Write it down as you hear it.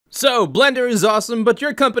So, Blender is awesome, but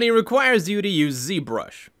your company requires you to use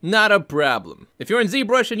ZBrush. Not a problem. If you're in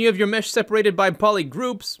ZBrush and you have your mesh separated by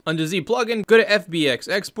polygroups, under Z plugin, go to FBX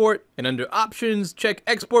Export, and under Options, check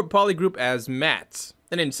Export Polygroup as Mats.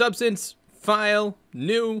 And in Substance, File,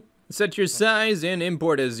 New, set your size and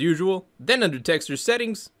import as usual. Then under Texture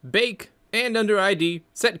Settings, Bake, and under ID,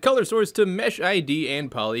 set color source to Mesh ID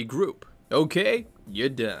and Polygroup. Okay, you're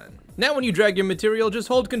done. Now when you drag your material, just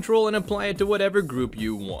hold Control and apply it to whatever group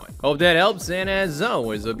you want. Hope that helps, and as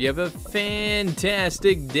always, hope you have a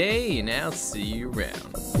fantastic day, and I'll see you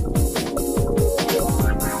around.